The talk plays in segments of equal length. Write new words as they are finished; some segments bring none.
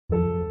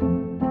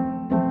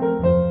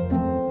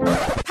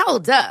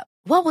Hold up.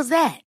 What was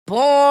that?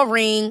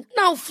 Boring.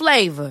 No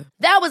flavor.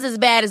 That was as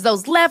bad as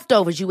those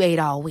leftovers you ate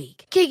all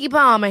week. Keke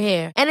Palmer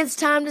here. And it's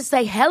time to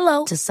say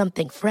hello to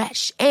something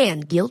fresh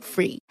and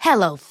guilt-free.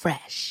 Hello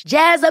Fresh.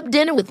 Jazz up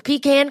dinner with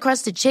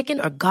pecan-crusted chicken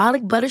or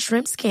garlic butter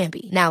shrimp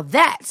scampi. Now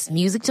that's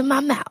music to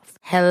my mouth.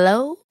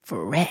 Hello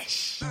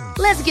Fresh.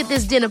 Let's get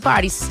this dinner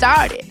party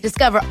started.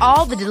 Discover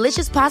all the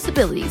delicious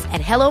possibilities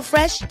at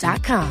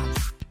hellofresh.com.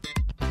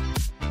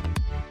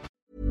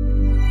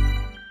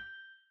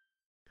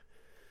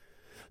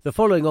 The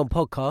following on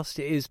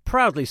podcast is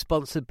proudly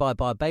sponsored by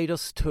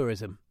Barbados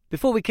Tourism.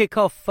 Before we kick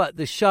off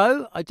the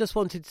show, I just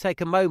wanted to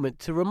take a moment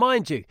to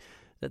remind you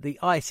that the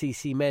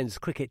ICC Men's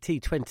Cricket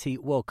T20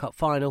 World Cup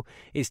Final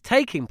is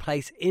taking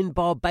place in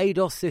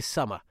Barbados this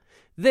summer.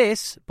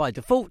 This, by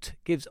default,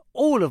 gives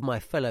all of my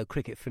fellow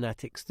cricket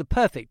fanatics the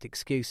perfect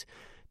excuse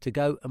to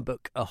go and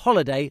book a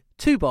holiday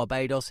to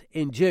Barbados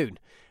in June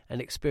and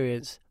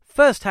experience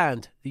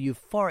firsthand the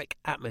euphoric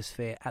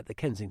atmosphere at the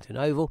Kensington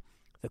Oval,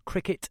 the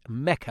cricket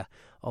mecca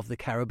of the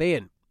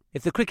Caribbean.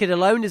 If the cricket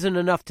alone isn't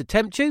enough to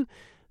tempt you,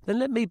 then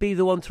let me be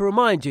the one to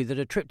remind you that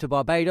a trip to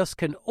Barbados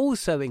can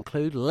also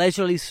include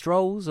leisurely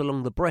strolls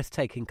along the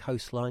breathtaking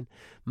coastline,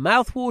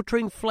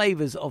 mouth-watering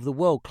flavours of the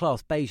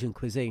world-class Bajan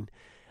cuisine,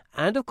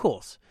 and, of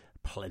course,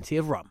 plenty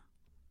of rum.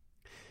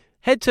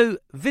 Head to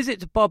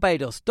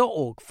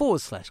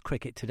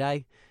visitbarbados.org/cricket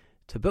today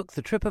to book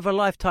the trip of a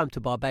lifetime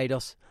to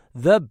Barbados,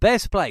 the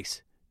best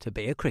place to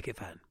be a cricket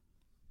fan.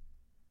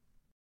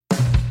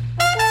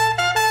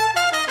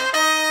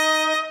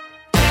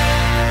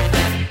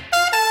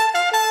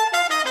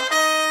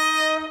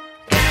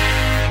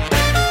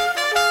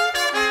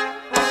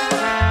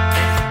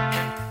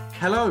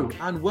 Hello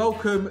and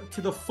welcome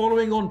to the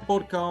Following On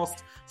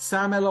podcast.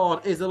 Sam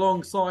Ellard is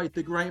alongside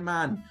the great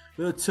man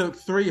that took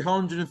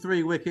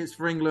 303 wickets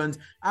for England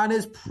and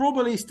is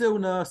probably still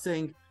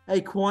nursing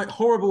a quite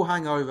horrible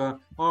hangover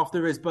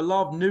after his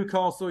beloved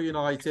Newcastle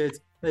United.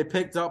 They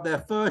picked up their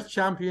first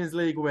Champions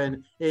League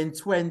win in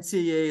 20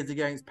 years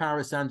against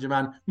Paris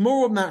Saint-Germain.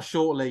 More on that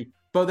shortly,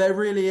 but there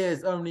really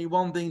is only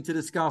one thing to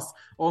discuss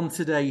on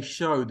today's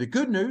show. The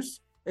good news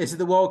is that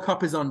the World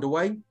Cup is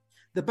underway.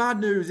 The bad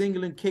news,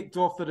 England kicked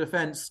off the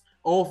defence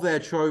of their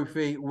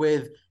trophy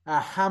with a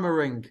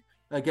hammering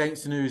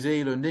against New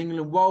Zealand.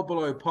 England well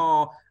below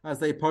par as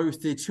they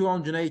posted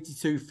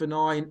 282 for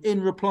 9.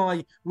 In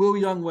reply, Will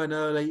Young went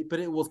early, but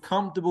it was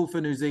comfortable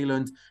for New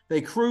Zealand. They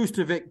cruised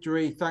to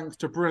victory thanks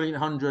to brilliant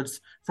hundreds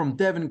from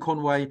Devon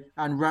Conway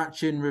and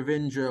Rachin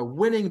Ravindra,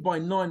 winning by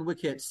 9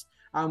 wickets.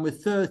 And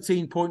with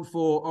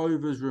 13.4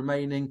 overs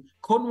remaining,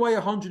 Conway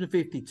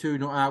 152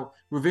 not out,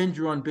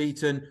 Ravindra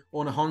unbeaten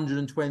on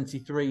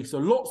 123. So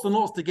lots and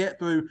lots to get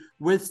through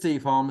with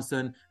Steve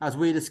Harmison as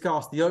we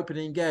discuss the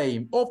opening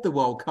game of the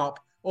World Cup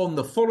on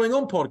the Following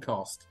On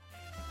podcast.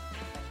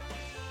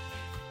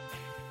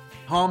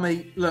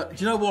 Harmy, look,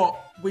 do you know what?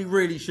 We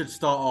really should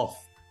start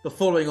off the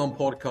Following On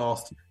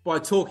podcast by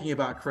talking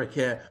about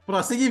cricket, but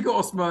I see you've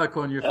got a smirk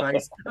on your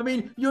face. I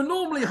mean, you're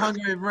normally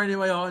hungover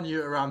anyway, aren't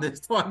you, around this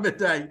time of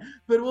day?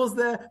 But was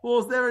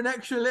there an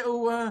extra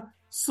little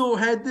sore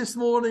head this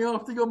morning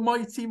after your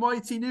mighty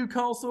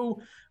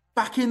Newcastle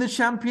back in the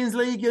Champions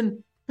League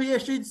and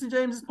PSG to St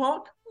James's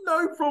Park?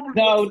 No problem.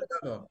 No,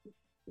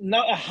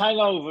 not a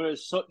hangover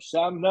as such,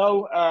 Sam.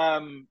 No,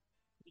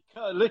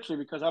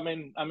 literally because I'm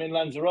in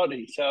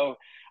Lanzarote, so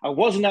I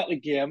wasn't at the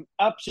game.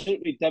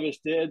 Absolutely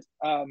devastated.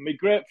 My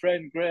great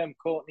friend Graham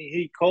Courtney,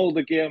 he called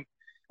the game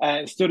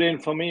and stood in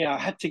for me. I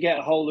had to get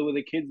a hold of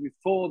the kids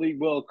before the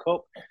World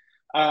Cup.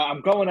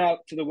 I'm going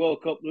out to the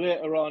World Cup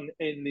later on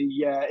in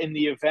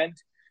the event.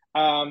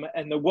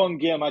 And the one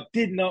game I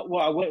did not.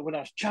 When I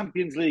was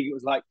Champions League, it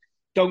was like,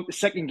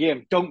 second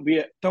game, don't be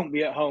at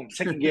home.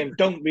 Second game,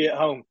 don't be at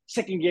home.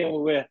 Second game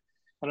away.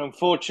 And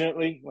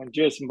unfortunately, when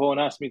Jason Bourne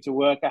asked me to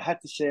work, I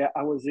had to say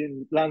I was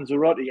in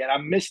Lanzarote and I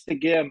missed the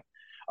game.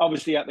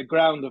 Obviously, at the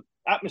ground, the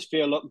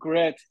atmosphere looked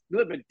great. A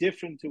little bit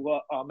different to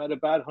what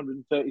Ahmedabad,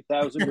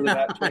 130,000 with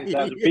about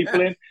 20,000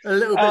 people in. A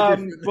little bit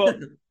different. But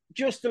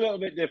just a little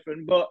bit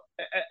different. But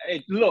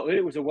it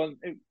was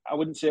I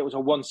wouldn't say it was a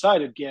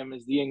one-sided game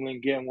as the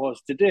England game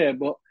was today,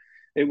 but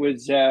it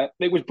was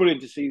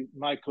brilliant to see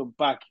my club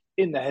back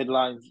in the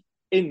headlines,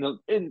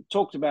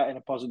 talked about in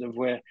a positive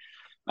way.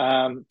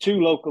 2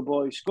 local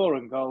boys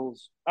scoring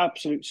goals,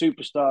 absolute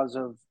superstars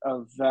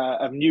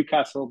of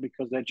Newcastle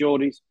because they're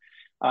Geordies.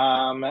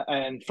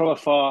 And from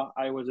afar,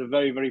 I was a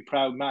very, very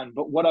proud man.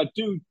 But what I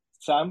do,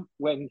 Sam,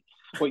 what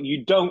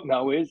you don't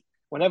know is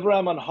whenever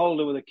I'm on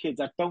holiday with the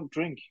kids, I don't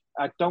drink.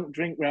 I don't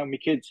drink around my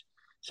kids.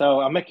 So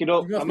I make it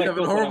up. I make up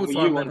when I'm with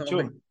you on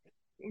tour.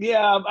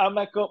 Yeah, I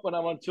make up when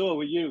I'm on tour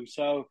with you.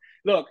 So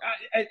look,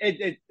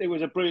 it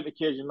was a brilliant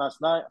occasion last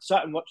night. I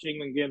sat and watched the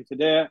England game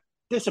today.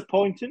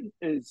 Disappointing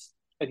is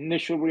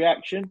initial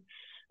reaction.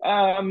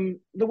 The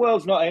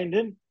world's not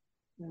ending,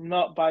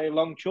 not by a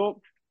long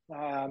chalk.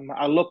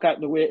 I look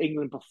at the way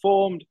England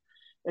performed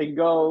and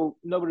go,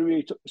 nobody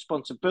really took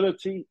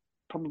responsibility.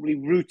 Probably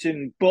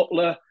rooting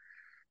Butler.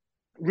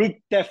 Root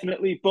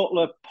definitely.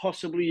 Butler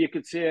possibly, you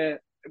could say,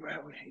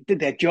 did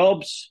their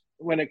jobs.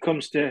 when it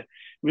comes to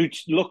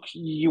Root's. Look,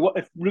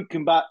 if Root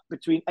can bat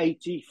between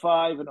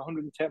 85 and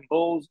 110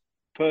 balls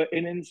per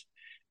innings,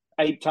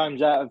 8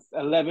 times out of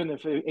 11,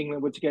 if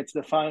England were to get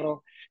to the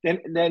final, then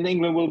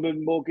England will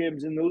win more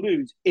games than they'll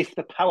lose if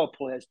the power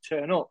players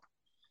turn up.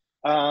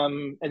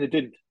 And they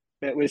didn't.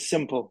 It was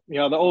simple. They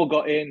all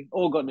got in,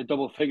 all got into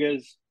double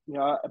figures,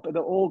 but they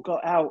all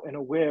got out in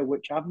a way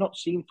which I've not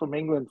seen from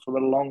England for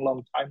a long,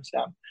 long time,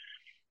 Sam.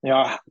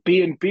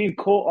 Being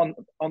caught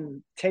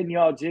on 10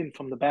 yards in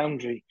from the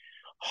boundary,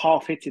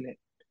 half hitting it,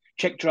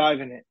 check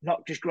driving it,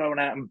 not just going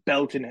out and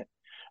belting it.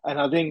 And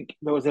I think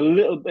there was a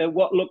little bit, a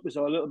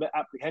little bit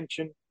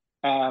apprehension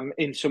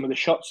in some of the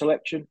shot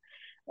selection,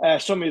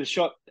 some of the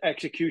shot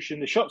execution.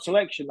 The shot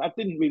selection, I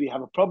didn't really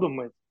have a problem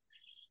with.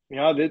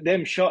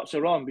 Them shots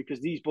are on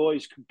because these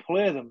boys can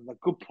play them. They're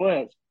good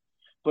players.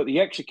 But the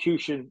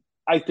execution,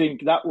 I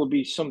think that will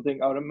be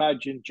something I would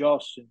imagine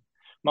Joss and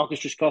Marcus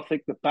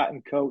Trescothick, the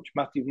batting coach,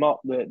 Matthew Mott,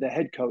 the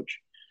head coach,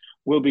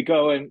 will be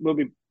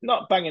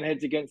not banging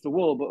heads against the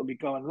wall, but will be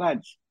going,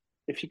 lads,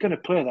 if you're going to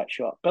play that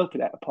shot, belt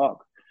it out the park.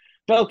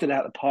 Belt it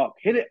out the park.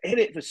 Hit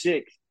it for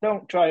 6.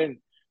 Don't try and,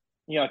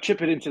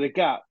 chip it into the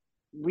gap.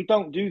 We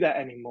don't do that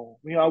anymore.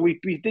 We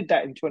did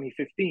that in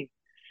 2015.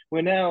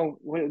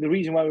 The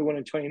reason why we won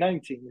in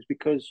 2019 was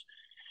because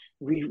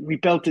we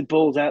belted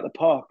balls out the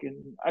park.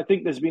 And I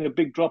think there's been a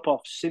big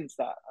drop-off since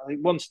that. I think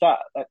one stat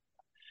that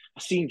I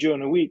seen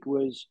during the week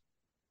was,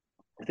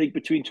 I think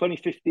between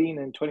 2015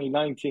 and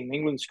 2019,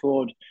 England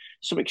scored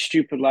something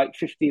stupid like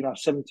 15 or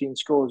 17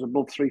 scores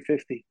above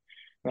 350.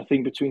 And I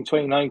think between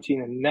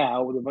 2019 and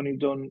now, they've only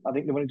done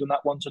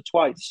that once or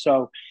twice.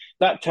 So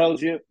that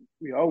tells you,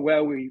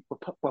 where we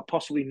were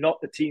possibly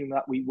not the team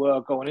that we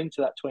were going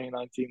into that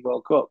 2019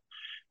 World Cup.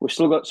 We've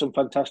still got some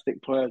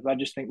fantastic players, but I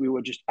just think we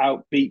were just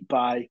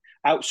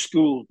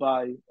outschooled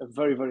by a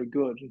very, very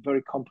good and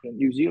very competent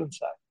New Zealand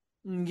side.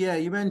 Yeah,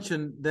 you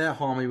mentioned their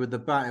Harmy with the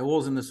bat. It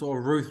wasn't the sort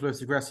of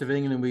ruthless, aggressive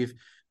England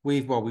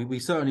we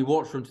certainly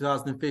watched from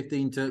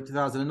 2015 to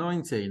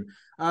 2019.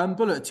 But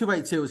look,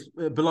 282 was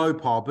below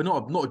par, but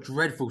not a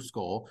dreadful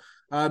score.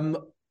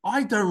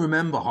 I don't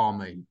remember,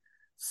 Harmy,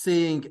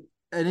 seeing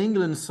an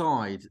England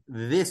side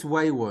this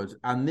wayward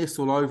and this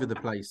all over the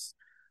place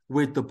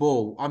with the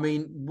ball. I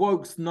mean,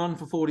 Woakes none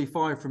for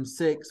 45 from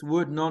 6,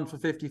 Wood none for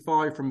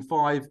 55 from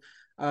 5.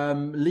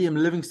 Liam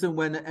Livingstone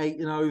went at 8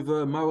 and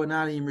over, Moeen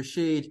Ali and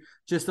Rashid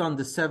just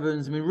under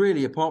 7s. I mean,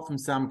 really, apart from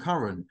Sam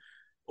Curran,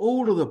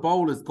 all of the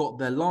bowlers got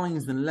their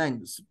lines and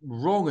lengths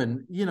wrong.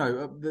 And,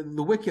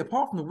 the wicket,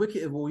 apart from the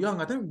wicket of Will Young,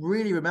 I don't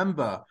really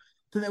remember. I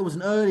think there was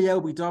an early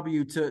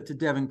LBW to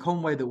Devon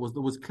Conway that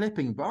was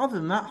clipping. But other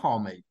than that,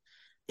 Harmy,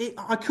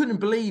 I couldn't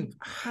believe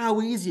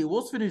how easy it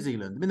was for New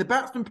Zealand. I mean, the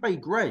batsmen played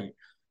great,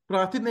 but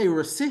I think they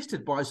were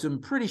assisted by some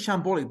pretty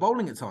shambolic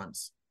bowling at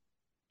times.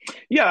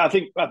 Yeah, I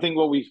think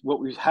what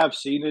we have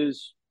seen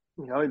is,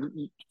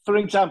 for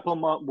example,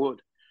 Mark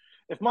Wood.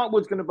 If Mark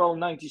Wood's going to bowl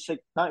 95,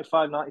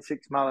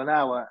 96 mile an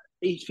hour,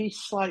 if he's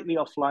slightly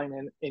offline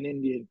in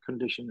Indian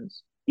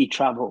conditions, he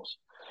travels,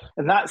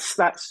 and that's.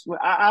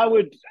 I'd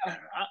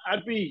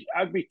be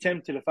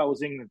tempted if I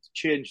was England to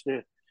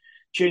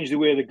change the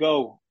way they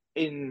go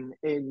in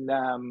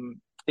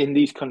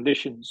these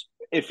conditions.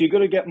 If you're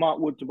going to get Mark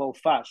Wood to bowl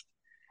fast,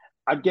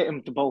 I'd get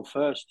him to bowl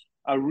first.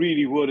 I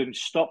really would, and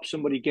stop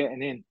somebody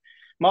getting in.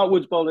 Mark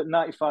Wood's bowled at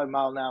 95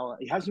 mile an hour.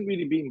 He hasn't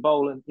really been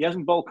bowling. He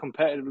hasn't bowled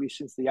competitively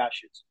since the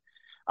Ashes.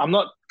 I'm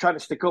not trying to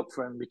stick up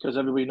for him because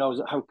everybody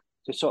knows how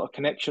the sort of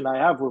connection I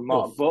have with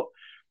Mark. But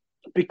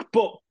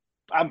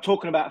I'm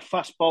talking about a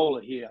fast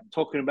bowler here. I'm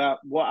talking about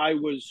what I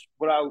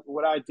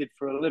did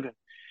for a living.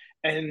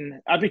 And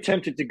I'd be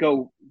tempted to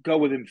go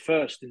with him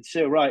first and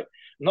say, right,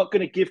 I'm not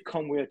going to give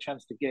Conway a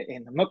chance to get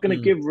in. I'm not going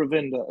to give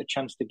Ravinder a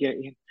chance to get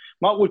in.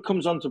 Mark Wood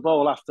comes on to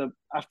bowl after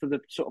the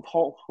sort of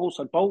whole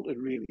side bolted,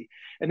 really.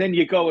 And then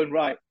you're going,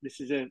 right, this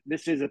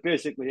is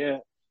basically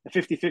a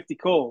 50-50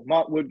 call.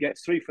 Mark Wood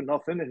gets 3 for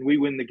nothing and we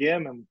win the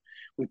game, and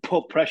we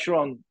put pressure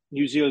on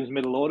New Zealand's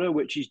middle order,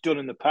 which he's done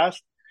in the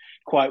past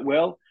quite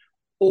well.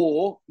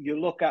 Or you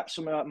look at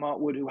someone like Mark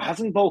Wood, who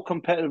hasn't bowled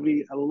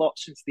competitively a lot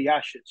since the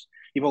Ashes.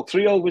 He bowled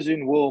 3 overs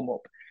in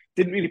warm-up.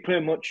 Didn't really play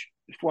much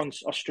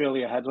once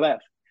Australia had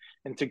left.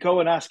 And to go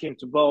and ask him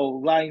to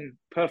bowl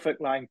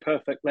perfect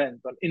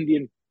length on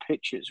Indian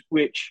pitches,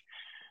 which,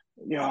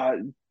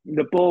 the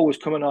ball was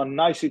coming on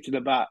nicely to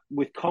the bat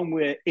with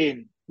Conway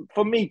in.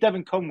 For me,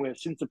 Devon Conway,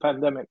 since the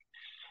pandemic,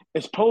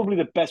 is probably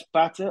the best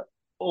batter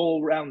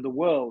all around the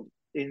world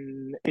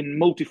in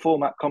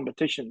multi-format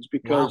competitions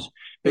because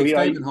he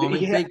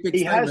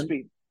has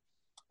been.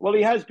 Well,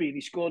 he has been.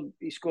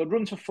 He scored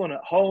runs for fun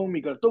at home.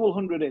 He got a double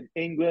 100 in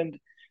England.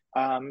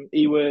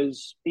 He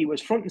was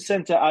front and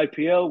centre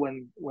IPL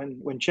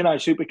when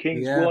Chennai Super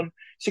Kings won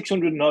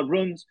 600 and odd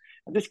runs.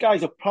 And this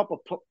guy's a proper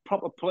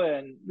player,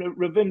 and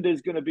Ravinder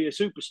is going to be a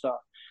superstar.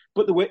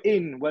 But they were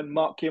in when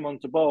Mark came on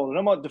to bowl, and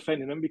I'm not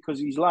defending him because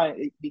these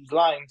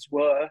lines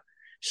were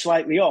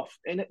slightly off.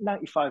 And at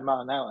 95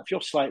 mile an hour, if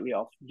you're slightly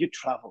off, you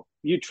travel,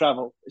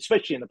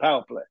 especially in the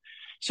power play.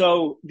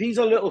 So these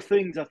are little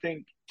things I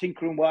think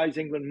tinkering wise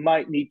England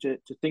might need to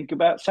think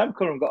about. Sam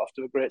Curran got off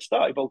to a great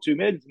start. He bowled 2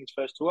 maidens in his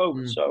first 2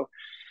 overs. So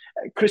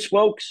Chris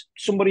Woakes,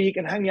 somebody you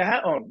can hang your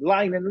hat on,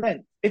 line and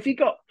length. If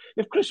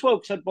Chris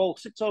Woakes had bowled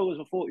 6 overs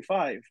for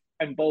 45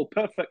 and bowled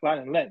perfect line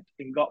and length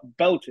and got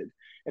belted,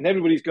 and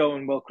everybody's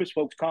going, well, Chris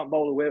Woakes can't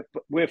bowl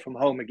away from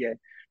home again,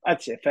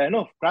 I'd say fair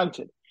enough,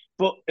 granted.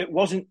 But it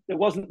wasn't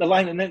the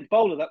line and length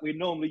bowler that we're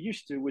normally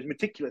used to, was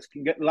meticulous,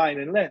 can get line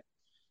and length.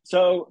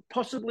 So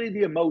possibly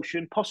the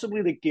emotion,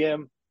 possibly the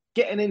game,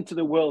 getting into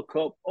the World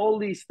Cup, all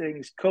these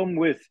things come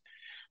with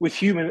the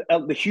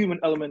human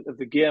element of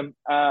the game.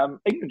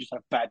 England just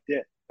had a bad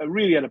day. I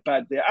really had a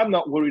bad day. I'm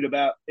not worried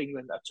about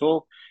England at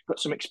all. Got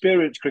some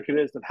experienced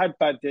cricketers that had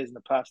bad days in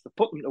the past. They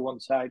put them to one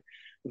side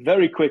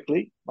very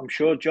quickly. I'm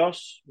sure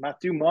Joss,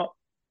 Matthew Mott,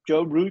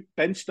 Joe Root,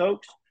 Ben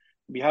Stokes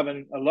will be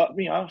having a lot,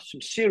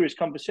 some serious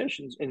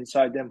conversations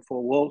inside them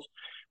 4 walls.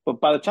 But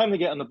by the time they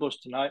get on the bus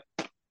tonight,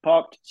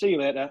 parked, see you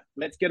later,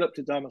 let's get up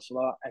to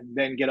Dharamsala and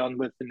then get on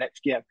with the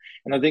next game.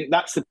 And I think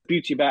that's the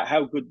beauty about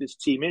how good this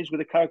team is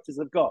with the characters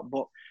they've got.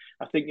 But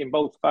I think in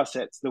both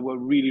facets, they were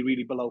really,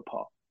 really below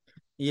par.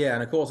 Yeah,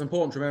 and of course,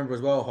 important to remember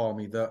as well,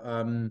 Harmy, that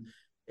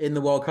in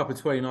the World Cup of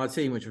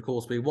 2019, which of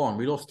course we won,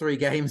 we lost 3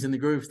 games in the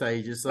group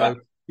stages. So,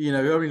 we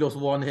only lost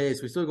 1 here,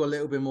 so we still got a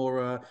little bit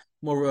more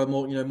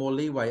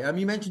leeway.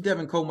 You mentioned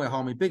Devon Conway,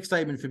 Harmy. Big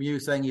statement from you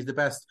saying he's the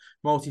best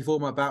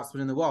multi-format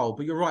batsman in the world.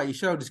 But you're right, he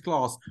showed his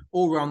class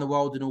all around the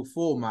world in all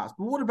formats.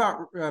 But what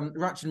about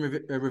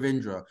Rachin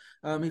Ravindra?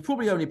 He's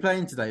probably only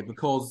playing today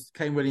because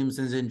Kane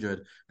Williamson's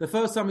injured. The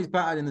first time he's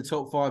batted in the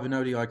top 5 in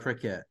ODI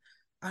cricket.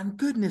 And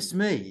goodness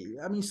me,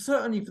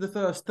 certainly for the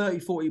first 30,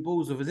 40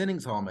 balls of his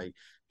innings, Harmy,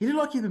 he looked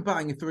like he'd been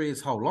batting in 3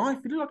 his whole life.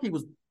 He looked like he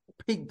was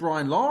peak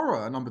Brian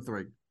Lara at number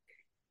 3.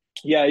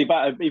 Yeah, he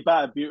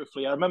batted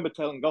beautifully. I remember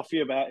telling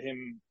Goffey about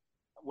him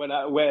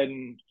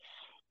when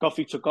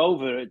Goffey took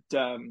over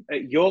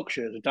at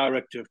Yorkshire, the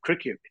director of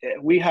cricket.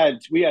 We had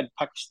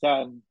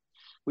Pakistan.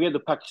 We had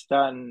the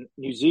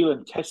Pakistan-New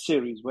Zealand Test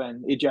series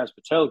when Ijaz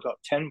Patel got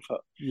 10 for.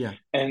 Yeah.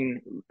 And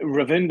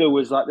Ravinder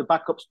was like the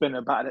backup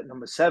spinner, batted at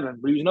number 7,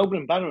 but he was an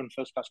opening batter in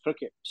first-class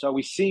cricket. So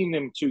we seen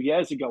him 2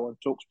 years ago on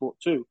TalkSport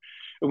 2.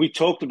 And we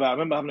talked about, I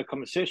remember having a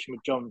conversation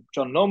with John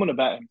Norman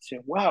about him,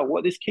 saying, wow,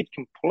 what this kid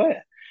can play.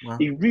 Wow.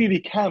 He really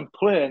can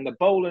play, and the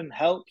bowling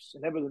helps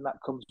and everything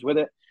that comes with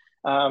it.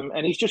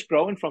 And he's just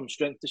growing from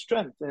strength to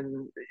strength.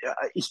 And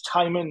his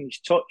timing,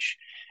 his touch,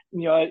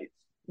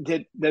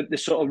 the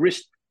sort of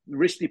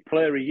wristy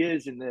player he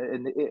is in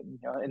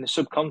the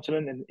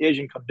subcontinent and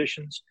Asian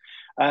conditions,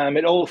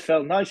 it all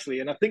fell nicely.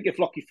 And I think if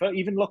Lockie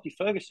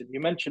Ferguson, you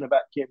mentioned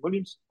about Kane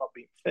Williamson not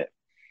being fit,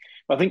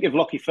 but I think if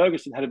Lockie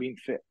Ferguson had been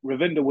fit,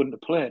 Ravinder wouldn't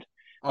have played.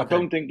 Okay. I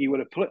don't think he would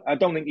have played. I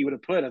think they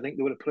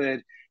would have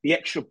played the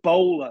extra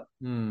bowler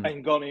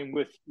and gone in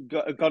with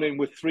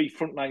 3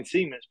 frontline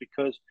seamers,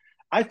 because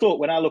I thought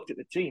when I looked at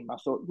the team, I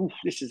thought,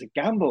 this is a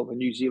gamble, the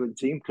New Zealand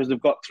team, because they've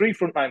got 3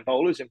 frontline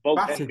bowlers in both.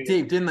 Batted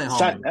deep, didn't they,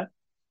 Harmy?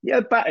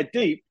 Yeah, batted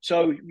deep.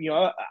 So,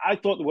 I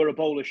thought they were a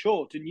bowler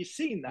short, and you've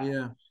seen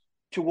that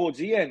towards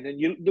the end.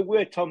 And the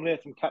way Tom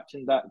Latham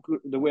captained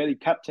the way he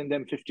captained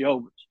them 50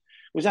 overs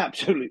was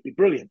absolutely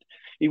brilliant.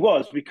 He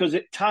was, because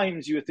at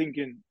times you were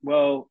thinking,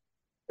 well,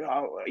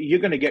 you're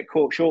going to get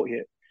caught short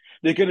here.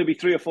 There's going to be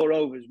 3 or 4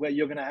 overs where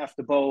you're going to have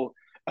to bowl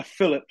a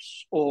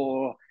Phillips,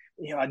 or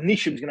a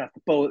Nisham's going to have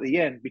to bowl at the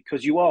end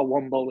because you are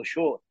 1 bowler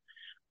short.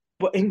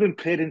 But England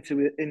played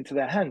into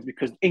their hands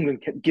because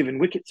England kept giving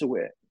wickets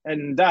away,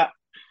 and that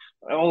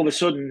all of a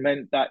sudden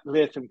meant that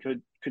Latham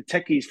could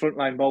take his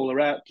frontline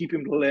bowler out, keep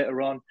him till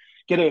later on,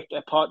 get a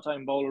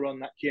part-time bowler on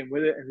that came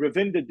with it. And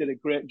Ravinder did a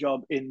great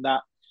job in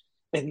that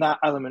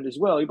element as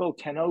well. He bowled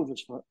 10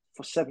 overs for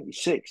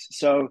 76.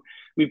 So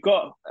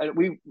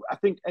I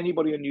think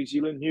anybody in New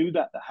Zealand knew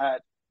that they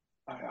had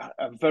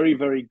a very,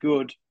 very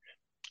good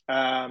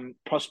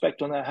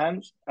prospect on their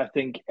hands. I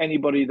think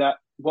anybody that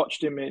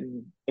watched him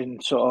in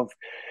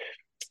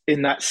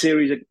that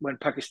series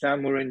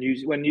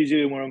when New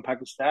Zealand were in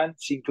Pakistan,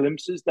 seen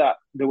glimpses that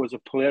there was a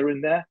player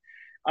in there.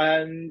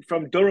 And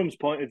from Durham's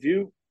point of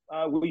view,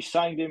 we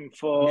signed him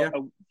for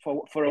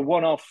a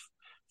one-off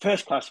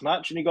first-class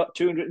match, and he got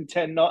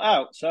 210 not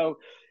out. So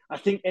I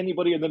think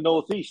anybody in the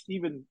northeast,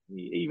 even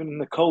in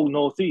the cold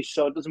northeast,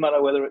 so it doesn't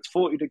matter whether it's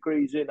 40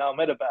 degrees in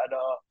Ahmedabad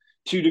or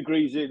 2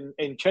 degrees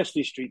in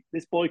Chester Street,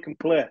 this boy can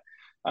play.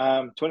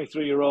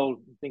 23-year-old,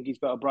 I think he's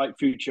got a bright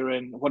future,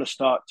 and what a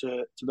start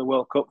to the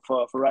World Cup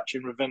for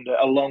Rachin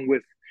Ravindra, along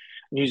with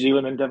New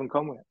Zealand and Devon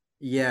Conway.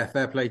 Yeah,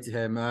 fair play to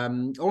him. I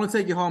want to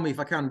take you, Harmy, if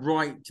I can,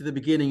 right to the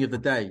beginning of the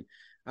day.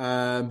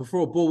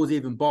 Before a ball was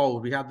even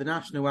bowled, we had the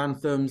national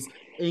anthems.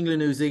 England,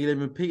 New Zealand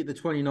repeat the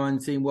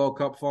 2019 World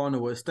Cup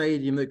final at a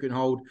stadium that can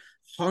hold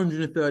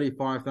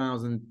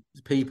 135,000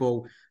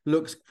 people.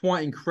 Looks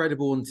quite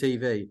incredible on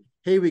TV.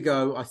 Here we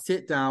go. I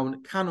sit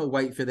down, cannot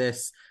wait for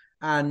this.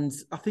 And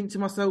I think to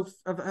myself,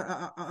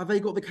 have they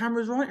got the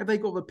cameras right? Have they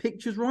got the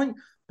pictures right?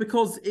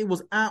 Because it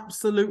was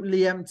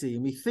absolutely empty.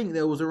 And we think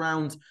there was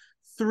around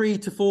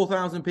 3,000 to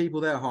 4,000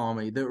 people there,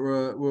 Harmy, that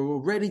were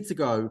ready to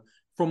go,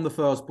 from the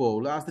first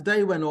ball. As the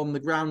day went on, the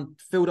ground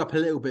filled up a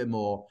little bit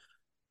more.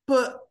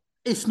 But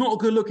it's not a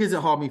good look, is it,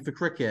 Harmy, for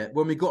cricket?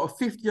 When we got a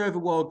 50-over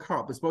World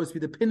Cup, it's supposed to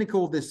be the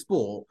pinnacle of this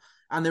sport,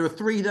 and there are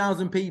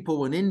 3,000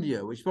 people in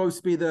India, which is supposed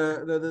to be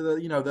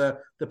the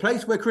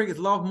place where cricket's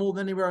loved more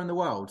than anywhere in the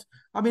world.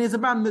 I mean, as a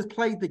man that's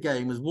played the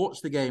game, has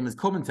watched the game, has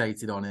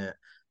commentated on it,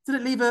 did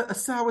it leave a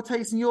sour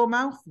taste in your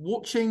mouth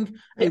watching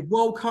a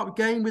World Cup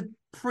game with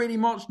pretty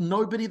much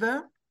nobody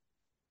there?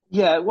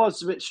 Yeah, it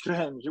was a bit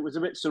strange. It was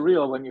a bit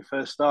surreal when you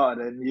first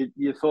started, and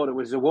you thought it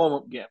was a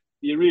warm-up game.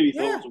 You really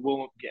thought it was a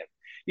warm-up game.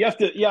 You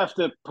have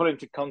to put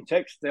into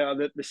context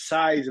the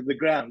size of the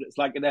ground. It's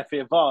like an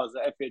FA Vase,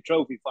 the FA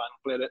Trophy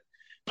final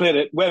played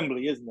at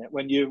Wembley, isn't it?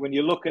 When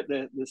you look at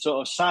the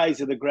sort of size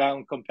of the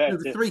ground compared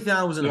to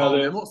 3,000.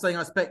 I'm not saying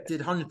I expected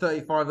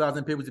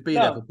 135,000 people to be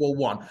there for ball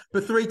one,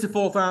 but 3,000 to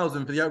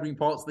 4,000 for the opening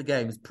parts of the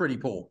game is pretty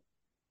poor.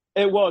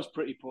 It was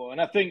pretty poor, and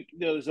I think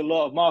there's a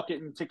lot of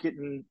marketing,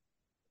 ticketing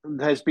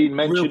has been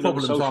mentioned. Real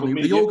problems, on social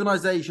media. The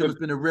organisation has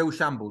been a real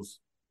shambles.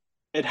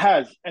 It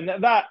has, and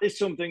that is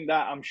something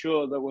that I'm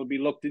sure that will be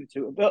looked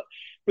into.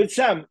 But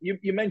Sam,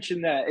 you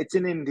mentioned there, it's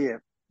in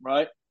India,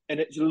 right? And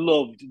it's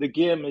loved. The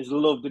game is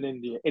loved in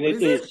India, and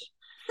it is.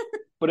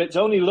 But it's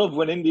only loved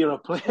when India are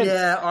playing.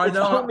 Yeah, I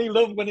know. It's only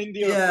loved when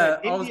India are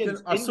playing.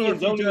 Indians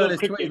only love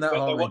cricket when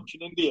they're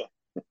watching India.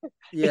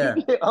 Yeah.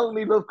 They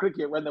only love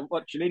cricket when they're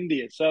watching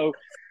India. So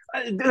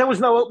there was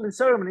no opening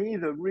ceremony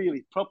either,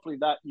 really, properly.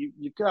 That you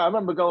I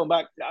remember going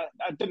back.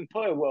 I didn't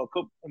play a World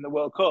Cup in the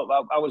World Cup.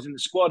 I was in the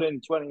squad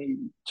in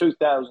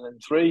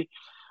 2003.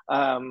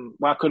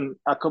 I couldn't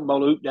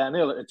bowl a hoop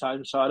downhill at the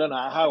time, so I don't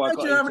know how I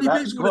got into how many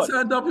that people would have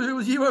turned up if it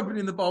was you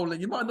opening the bowling?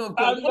 You might not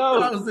have got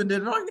 1,000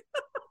 in, right?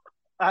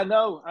 I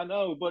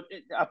know, but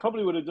I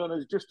probably would have done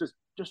as just as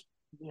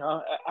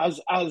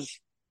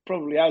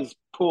probably as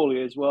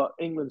poorly as what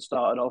England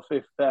started off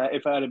if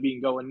I had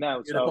been going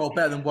now. You'd have bowled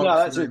better than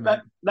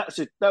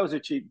that was a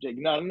cheap dig.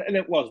 No, and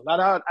it wasn't.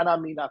 And I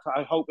mean,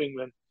 I hope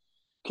England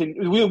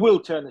we will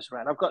turn this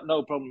around. I've got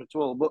no problem at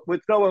all. But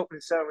with no opening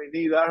ceremony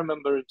neither, I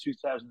remember in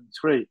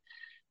 2003.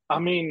 I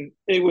mean,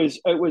 it was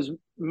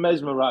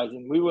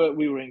mesmerising. We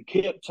were in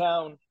Cape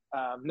Town.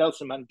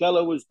 Nelson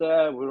Mandela was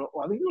there.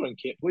 I think we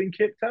were in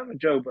Cape Town or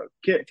Joburg?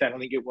 Cape Town, I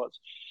think it was.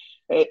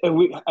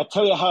 I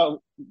tell you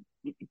how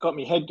it got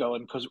me head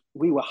going because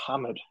we were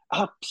hammered,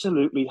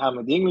 absolutely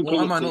hammered. The England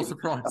cricket am I team, not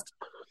surprised?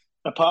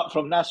 Apart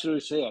from Nasser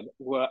Hussain,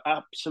 were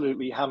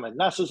absolutely hammered.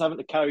 Nasser's having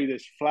to carry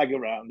this flag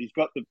around. He's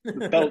got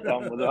the belt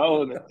on with a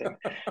hole in the thing.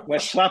 We're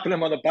slapping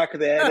him on the back of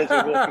the head as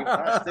we're walking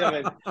past him.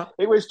 And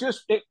it was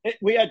just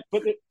we had,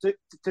 but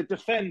to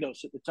defend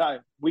us at the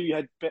time, we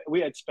had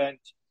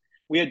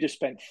just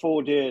spent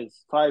 5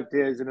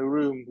 days in a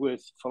room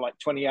for like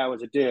 20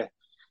 hours a day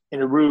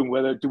in a room.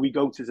 Whether do we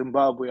go to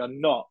Zimbabwe or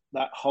not,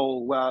 that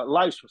whole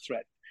lives were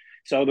threatened.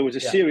 So there was a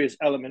serious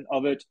element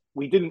of it.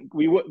 We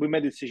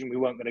made the decision we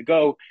weren't going to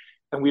go,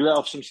 and we let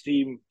off some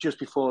steam just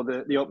before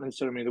the opening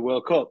ceremony of the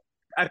World Cup.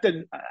 I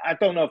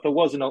don't know if there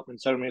was an opening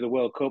ceremony of the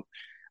World Cup.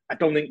 I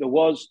don't think there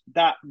was.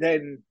 That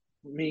then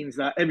means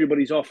that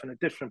everybody's off in a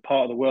different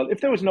part of the world.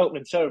 If there was an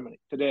opening ceremony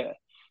today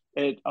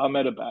at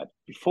Ahmedabad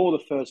before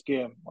the first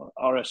game,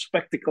 or a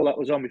spectacle that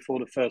was on before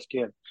the first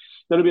game,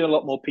 there'd have been a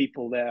lot more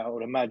people there, I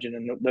would imagine,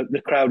 and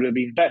the crowd would have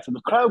been better. The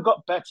crowd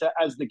got better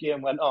as the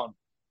game went on.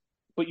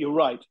 But you're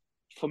right.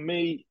 For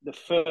me, the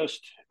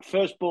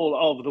first ball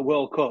of the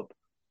World Cup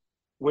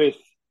with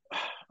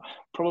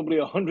probably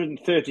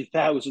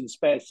 130,000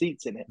 spare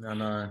seats in it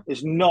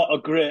is not a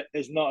great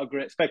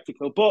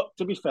spectacle. But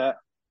to be fair,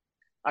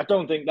 I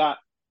don't think that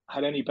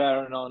had any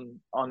bearing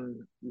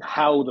on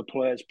how the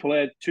players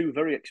played. Two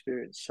very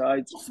experienced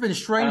sides. It's been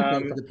strange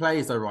for the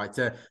players, though, right?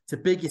 To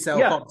big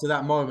yourself up to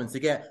that moment, to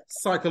get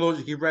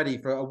psychologically ready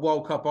for a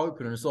World Cup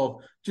opener, and sort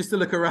of just to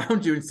look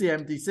around you and see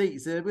empty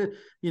seats.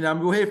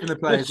 We'll hear from the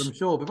players, I'm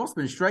sure, but it must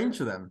have been strange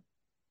for them.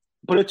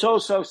 But it's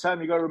also, Sam,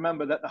 you got to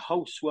remember that the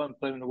hosts weren't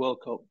playing the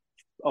World Cup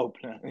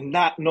opener, and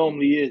that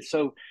normally is.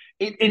 So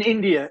in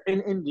India,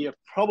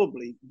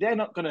 probably they're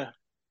not going to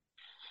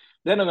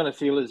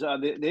feel as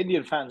the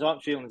Indian fans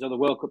aren't feeling as though the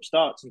World Cup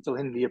starts until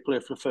India play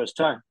for the first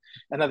time.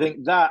 And I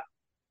think that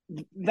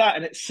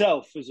in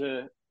itself is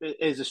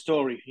a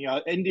story.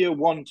 India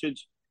wanted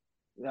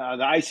the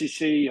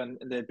ICC and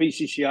the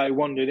BCCI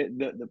wanted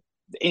the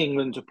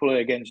England to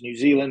play against New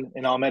Zealand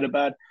in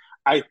Ahmedabad.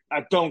 I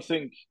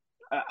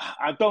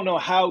don't know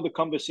how the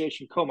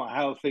conversation come or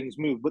how things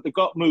moved, but they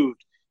got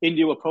moved.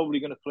 India were probably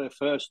going to play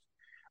first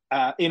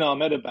in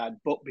Ahmedabad,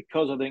 but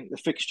because I think the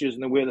fixtures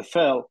and the way they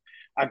fell,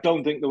 I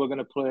don't think they were going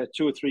to play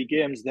 2 or 3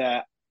 games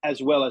there,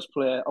 as well as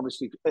play,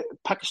 obviously,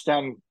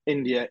 Pakistan,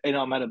 India in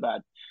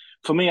Ahmedabad.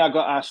 For me, I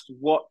got asked,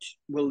 what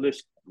will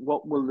this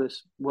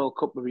World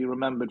Cup be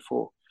remembered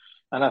for?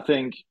 And I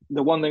think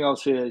the one thing I'll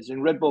say is,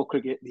 in red ball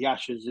cricket, the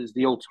Ashes is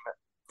the ultimate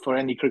for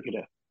any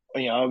cricketer.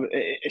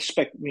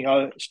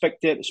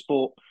 Spectator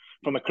sport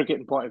from a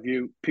cricketing point of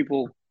view,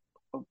 people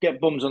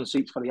get bums on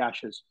seats for the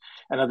Ashes.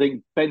 And I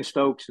think Ben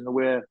Stokes and the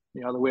way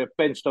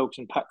Ben Stokes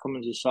and Pat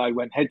Cummins' side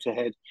went head to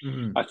head,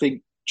 I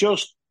think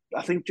just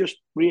I think, just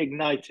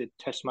reignited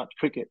Test match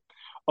cricket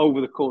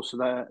over the course of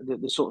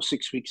the sort of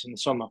 6 weeks in the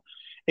summer.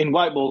 In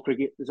white ball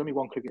cricket, there's only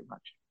one cricket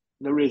match.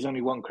 There is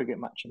only one cricket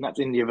match, and that's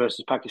India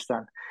versus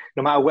Pakistan.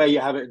 No matter where you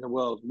have it in the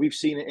world, we've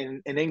seen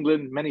it in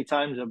England many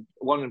times.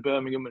 One in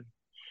Birmingham, and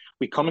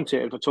we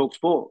commentated for Talk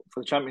Sport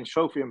for the Champions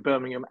Trophy in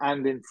Birmingham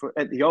and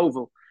at the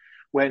Oval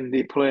when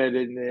they played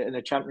in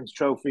the Champions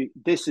Trophy.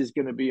 This is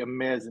going to be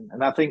amazing,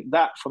 and I think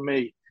that for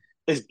me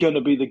is going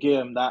to be the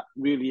game that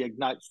really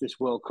ignites this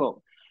World Cup.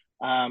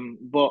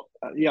 But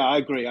I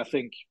agree. I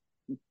think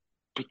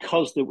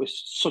because there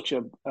was such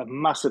a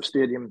massive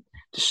stadium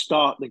to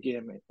start the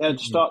game, to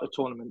start the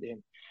tournament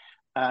in,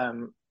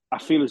 I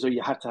feel as though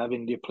you had to have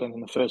India playing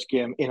in the first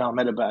game in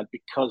Ahmedabad,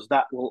 because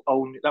that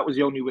was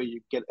the only way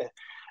you get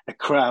a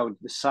crowd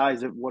the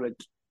size of what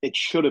it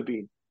should have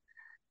been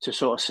to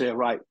sort of say,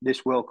 right,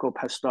 this World Cup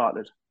has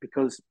started.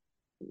 Because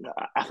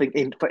I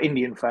think for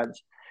Indian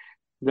fans,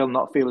 they'll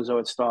not feel as though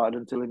it started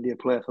until India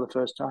play for the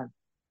first time.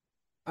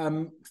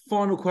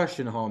 Final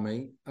question,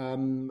 Harmy.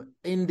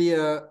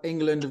 India,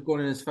 England have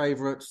gone in as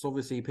favourites.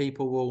 Obviously,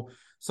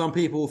 some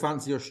people will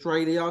fancy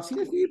Australia. I've seen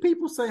a few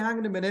people say, hang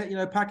on a minute,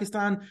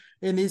 Pakistan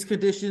in these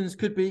conditions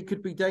could be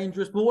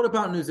dangerous. But what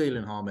about New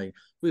Zealand, Harmy?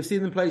 We've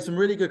seen them play some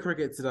really good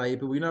cricket today,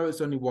 but we know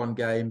it's only one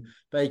game.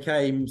 They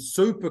came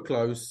super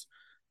close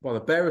by the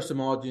barest of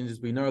margins.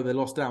 As we know, they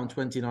lost out in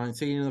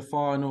 2019 in the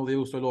final. They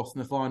also lost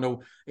in the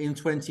final in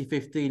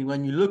 2015.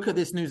 When you look at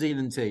this New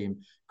Zealand team,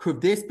 could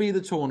this be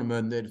the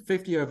tournament that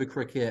 50 over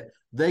cricket,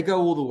 they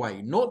go all the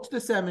way? Not to the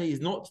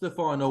semis, not to the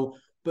final,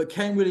 but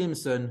Kane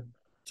Williamson,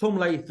 Tom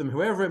Latham,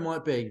 whoever it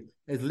might be,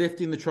 is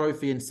lifting the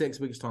trophy in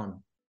 6 weeks'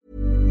 time.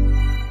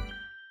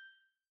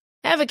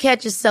 Ever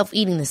catch yourself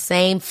eating the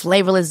same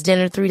flavorless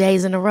dinner 3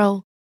 days in a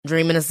row?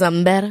 Dreaming of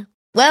something better?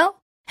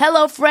 Well,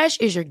 HelloFresh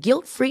is your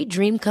guilt-free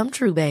dream come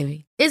true,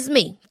 baby. It's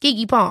me,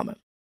 Keke Palmer.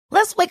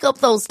 Let's wake up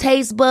those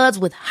taste buds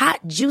with hot,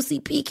 juicy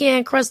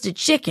pecan-crusted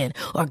chicken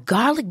or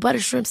garlic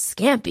butter shrimp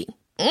scampi.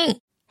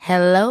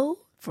 Hello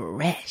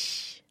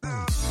Fresh.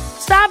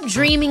 Stop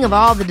dreaming of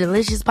all the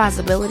delicious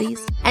possibilities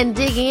and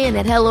dig in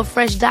at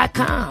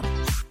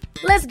HelloFresh.com.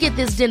 Let's get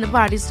this dinner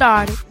party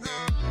started.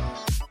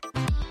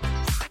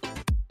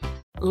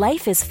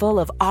 Life is full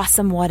of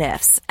awesome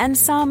what-ifs, and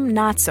some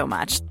not so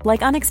much,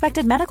 like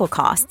unexpected medical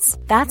costs.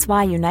 That's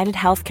why United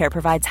Healthcare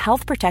provides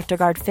Health Protector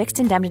Guard fixed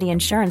indemnity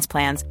insurance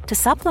plans to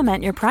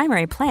supplement your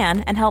primary plan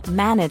and help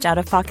manage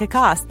out-of-pocket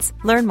costs.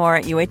 Learn more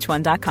at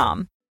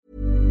UH1.com.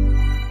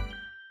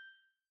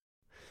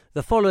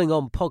 The following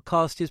on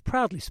podcast is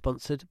proudly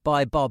sponsored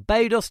by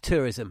Barbados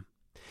Tourism.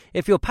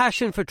 If your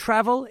passion for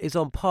travel is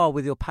on par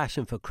with your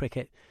passion for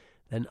cricket,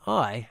 then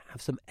I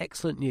have some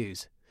excellent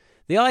news.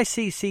 The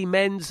ICC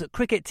Men's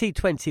Cricket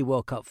T20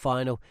 World Cup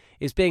Final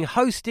is being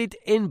hosted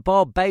in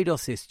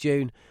Barbados this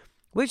June,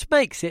 which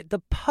makes it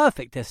the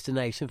perfect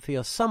destination for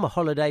your summer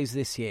holidays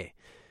this year.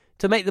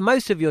 To make the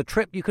most of your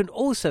trip, you can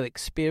also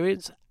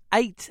experience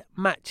 8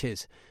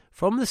 matches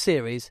from the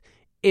series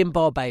in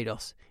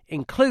Barbados,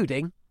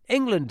 including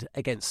England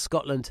against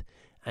Scotland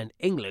and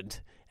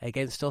England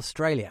against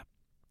Australia.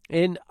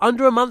 In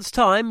under a month's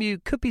time, you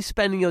could be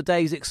spending your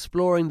days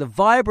exploring the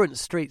vibrant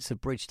streets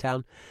of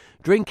Bridgetown,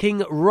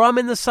 drinking rum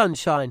in the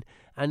sunshine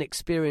and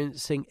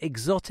experiencing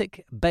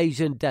exotic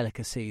Bajan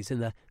delicacies.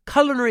 In the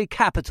culinary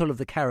capital of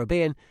the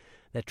Caribbean,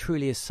 there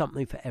truly is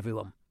something for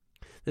everyone.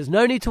 There's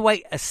no need to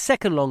wait a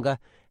second longer.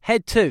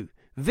 Head to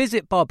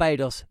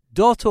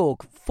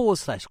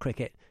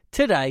visitbarbados.org/cricket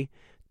today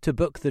to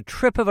book the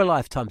trip of a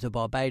lifetime to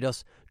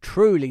Barbados.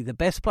 Truly the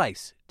best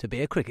place to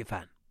be a cricket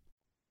fan.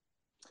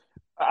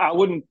 I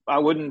wouldn't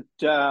rule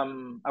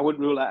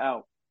that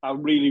out. I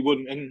really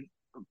wouldn't. And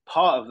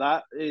part of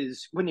that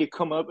is when you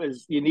come up,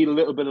 is you need a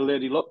little bit of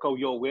lady luck go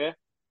your way.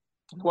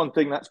 One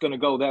thing that's going to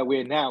go their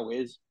way now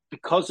is,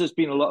 because there's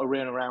been a lot of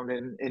rain around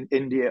in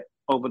India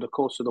over the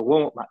course of the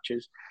warm-up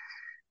matches,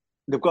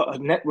 they've got a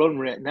net run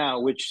rate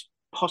now, which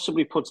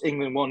possibly puts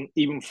England one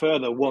game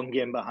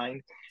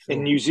behind, sure,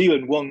 and New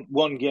Zealand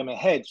one game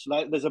ahead.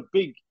 So there's a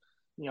big,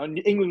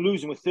 England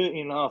losing with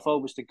 13 and a half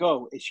overs to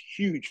go is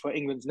huge for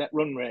England's net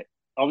run rate.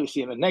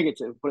 Obviously in a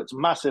negative, but it's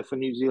massive for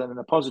New Zealand in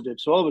a positive.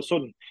 So all of a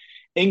sudden,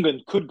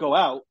 England could go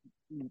out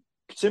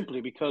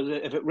simply because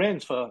if it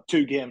rains for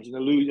 2 games and they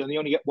lose and they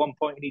only get 1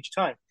 point in each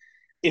time.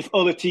 If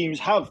other teams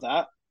have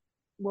that,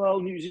 well,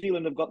 New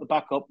Zealand have got the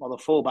backup or the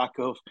fallback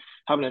of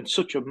having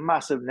such a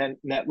massive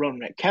net run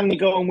rate. Can they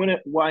go and win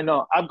it? Why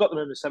not? I've got them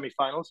in the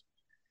semi-finals.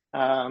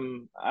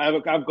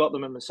 I've got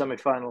them in the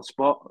semi-final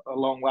spot,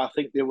 along where I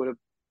think they would have.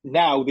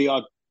 Now they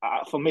are,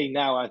 for me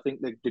now, I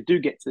think they do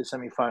get to the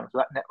semi-finals,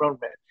 that net run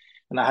rate.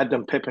 And I had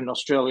them pipping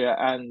Australia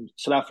and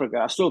South Africa.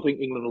 I still think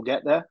England will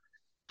get there.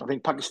 I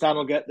think Pakistan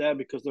will get there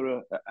because they're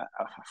a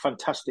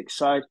fantastic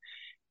side.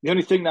 The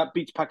only thing that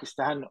beats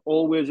Pakistan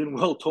always in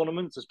world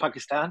tournaments is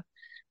Pakistan,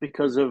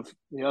 because of,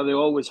 they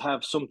always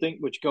have something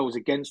which goes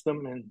against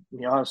them, and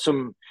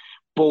some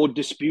board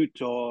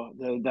dispute or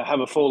they have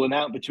a falling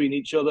out between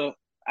each other.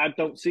 I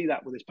don't see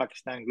that with this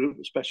Pakistan group,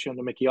 especially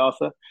under Mickey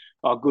Arthur,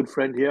 our good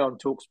friend here on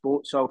Talk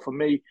Sport. So for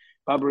me,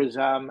 Babar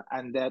Azam,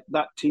 and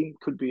that team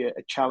could be a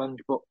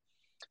challenge. But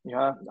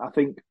I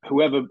think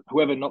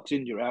whoever knocks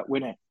India out,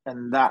 win it,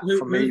 and that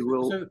for me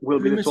will be the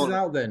tournament. Who misses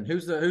out then?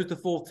 Who's the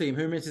fourth team?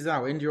 Who misses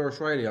out? India or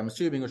Australia? I'm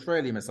assuming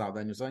Australia miss out.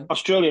 Then you're saying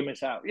Australia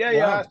miss out. Yeah, wow.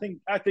 yeah.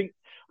 I think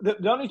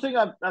the only thing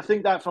I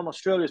think that from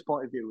Australia's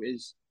point of view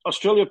is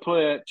Australia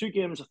play 2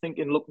 games, I think,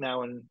 in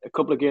Lucknow and a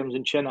couple of games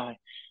in Chennai.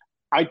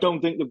 I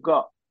don't think they've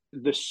got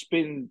the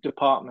spin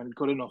department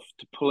good enough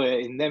to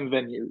play in them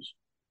venues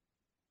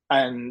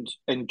and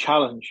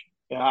challenge.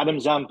 Adam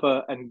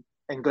Zampa and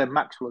Glenn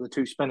Maxwell are the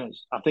 2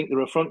 spinners. I think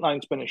they're a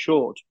frontline spinner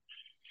short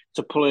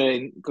to play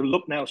in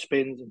Lucknow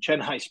spins and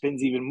Chennai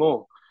spins even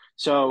more.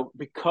 So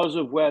because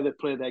of where they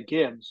play their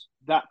games,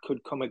 that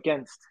could come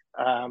against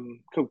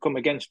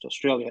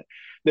Australia.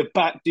 They're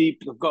back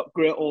deep. They've got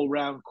great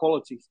all-round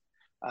qualities.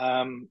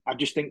 I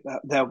just think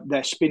that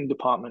their spin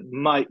department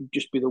might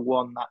just be the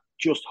one that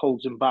just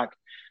holds them back.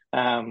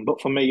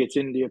 But for me, it's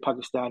India,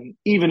 Pakistan,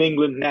 even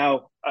England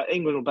now.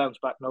 England will bounce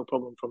back, no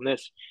problem from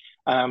this.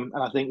 And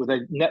I think with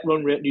the net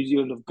run rate New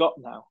Zealand have got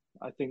now,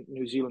 I think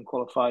New Zealand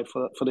qualified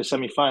for the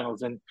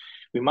semi-finals, and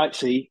we might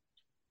see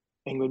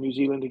England, New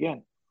Zealand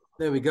again.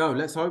 There we go.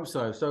 Let's hope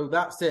so. So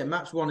that's it.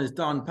 Match 1 is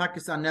done.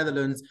 Pakistan,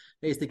 Netherlands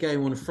is the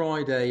game on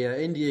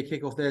Friday. India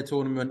kick off their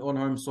tournament on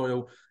home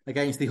soil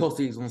against the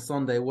Aussies on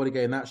Sunday. What a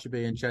game that should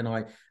be in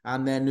Chennai.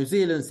 And then New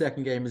Zealand's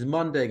second game is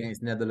Monday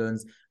against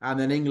Netherlands. And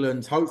then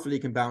England hopefully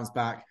can bounce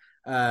back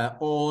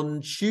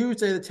on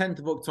Tuesday, the 10th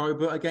of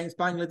October against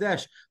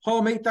Bangladesh.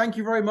 Harmeet, thank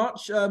you very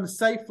much.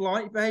 Safe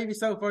flight. Behave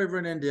yourself over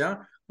in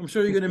India. I'm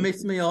sure you're going to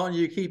miss me, aren't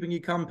you? Keeping you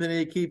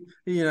company,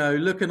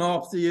 looking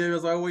after you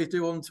as I always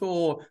do on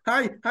tour.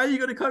 How are you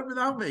going to cope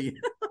without me?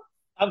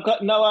 I've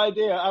got no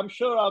idea. I'm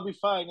sure I'll be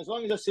fine. As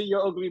long as I see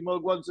your ugly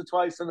mug once or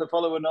twice and the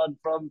following on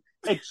from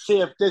a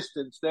safe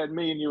distance, then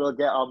me and you will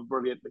get on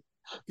brilliantly.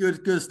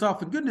 Good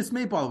stuff. And goodness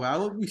me, by the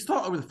way, we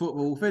started with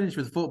football, finished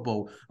with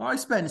football. I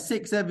spent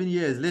 6-7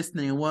 years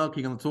listening and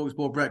working on the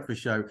TalkSport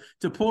Breakfast Show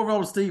to poor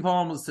old Steve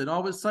Harmilton.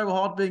 Oh, it's so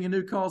hard being a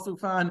Newcastle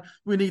fan.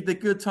 We need the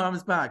good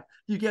times back.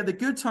 You get the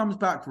good times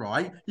back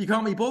right. You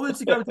can't be bothered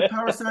to go to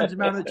Paris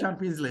Saint-Germain in the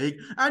Champions League,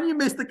 and you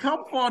missed the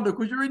cup final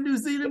because you're in New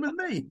Zealand with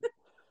me.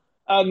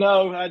 I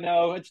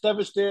know. It's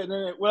devastating,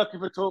 isn't it?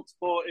 Working for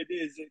TalkSport, it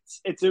is.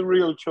 It's a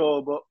real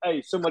chore, but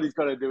hey, somebody's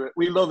got to do it.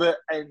 We love it.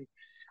 And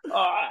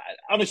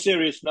on a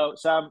serious note,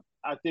 Sam,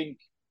 I think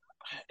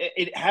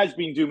it has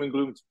been doom and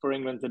gloom for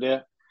England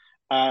today.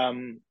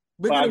 We're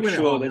going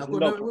to win it.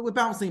 We're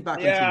bouncing back.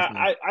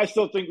 Yeah, I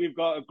still think we've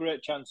got a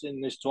great chance in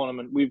this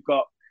tournament. We've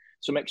got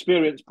some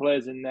experienced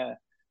players in there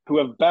who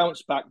have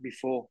bounced back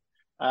before.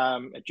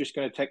 It's just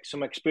going to take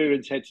some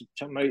experience here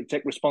to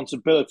take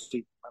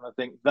responsibility. And I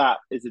think that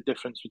is the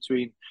difference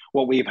between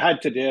what we've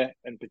had today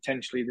and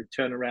potentially the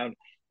turnaround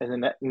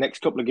in the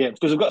next couple of games.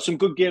 Because we've got some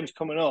good games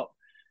coming up.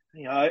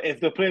 If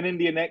they're playing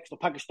India next or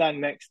Pakistan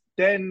next,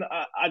 then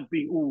I'd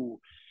be,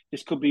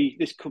 this could be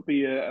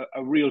a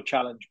real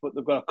challenge. But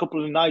they've got a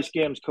couple of nice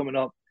games coming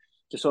up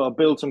to sort of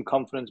build some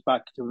confidence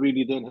back to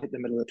really then hit the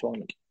middle of the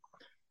tournament.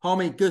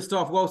 Harmy, good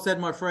stuff. Well said,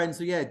 my friend.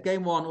 So, yeah,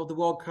 game 1 of the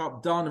World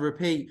Cup done. A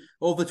repeat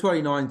of the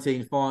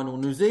 2019 final.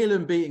 New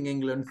Zealand beating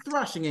England,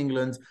 thrashing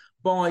England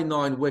by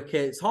 9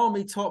 wickets.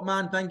 Harmy, top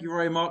man, thank you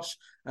very much.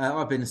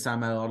 I've been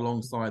Sam Ellard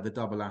alongside the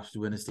double Ashes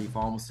winner, Steve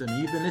Harmilton.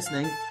 And you've been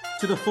listening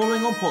to the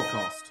Following On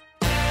podcast.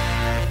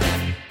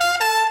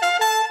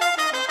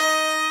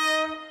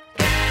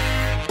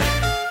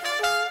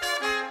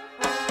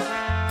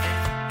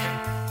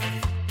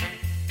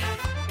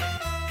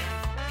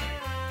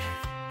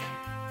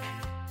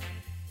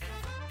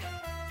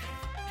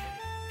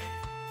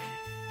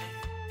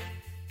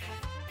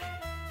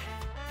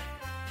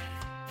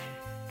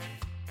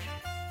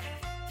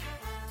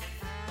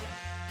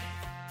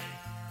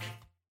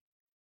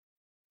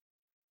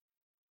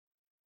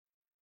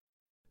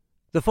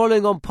 The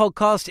Following On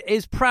podcast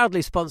is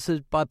proudly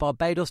sponsored by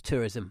Barbados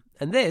Tourism,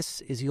 and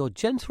this is your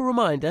gentle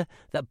reminder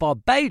that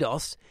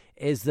Barbados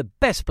is the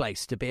best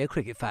place to be a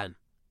cricket fan.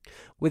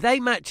 With 8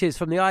 matches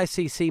from the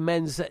ICC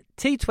Men's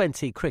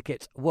T20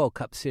 Cricket World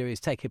Cup Series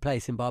taking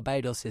place in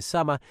Barbados this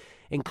summer,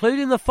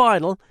 including the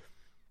final,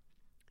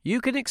 you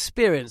can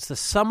experience the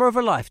summer of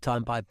a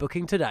lifetime by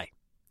booking today.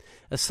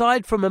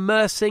 Aside from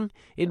immersing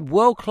in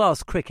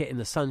world-class cricket in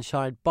the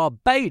sunshine,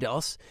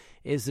 Barbados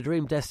is the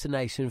dream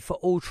destination for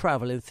all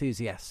travel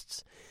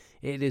enthusiasts.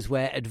 It is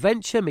where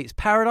adventure meets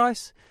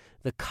paradise,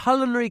 the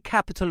culinary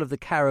capital of the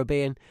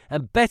Caribbean,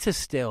 and better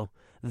still,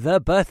 the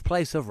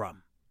birthplace of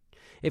rum.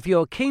 If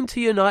you're keen to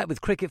unite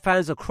with cricket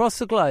fans across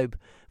the globe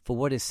for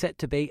what is set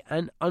to be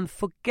an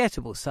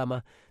unforgettable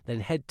summer, then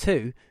head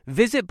to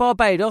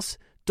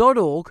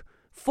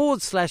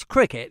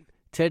visitbarbados.org/cricket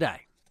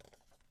today.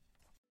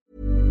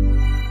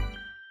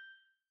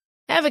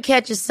 Ever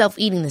catch yourself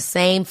eating the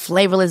same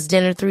flavorless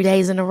dinner 3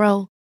 days in a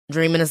row?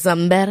 Dreaming of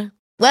something better?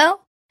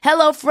 Well,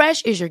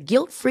 HelloFresh is your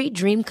guilt-free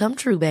dream come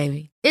true,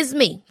 baby. It's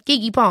me,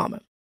 Keke Palmer.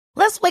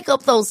 Let's wake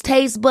up those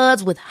taste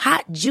buds with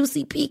hot,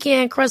 juicy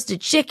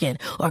pecan-crusted chicken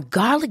or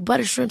garlic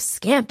butter shrimp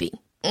scampi.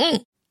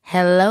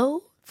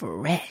 Hello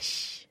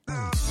Fresh.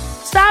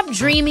 Stop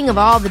dreaming of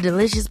all the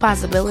delicious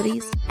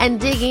possibilities and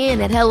dig in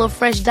at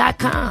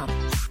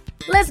HelloFresh.com.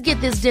 Let's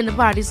get this dinner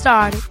party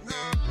started.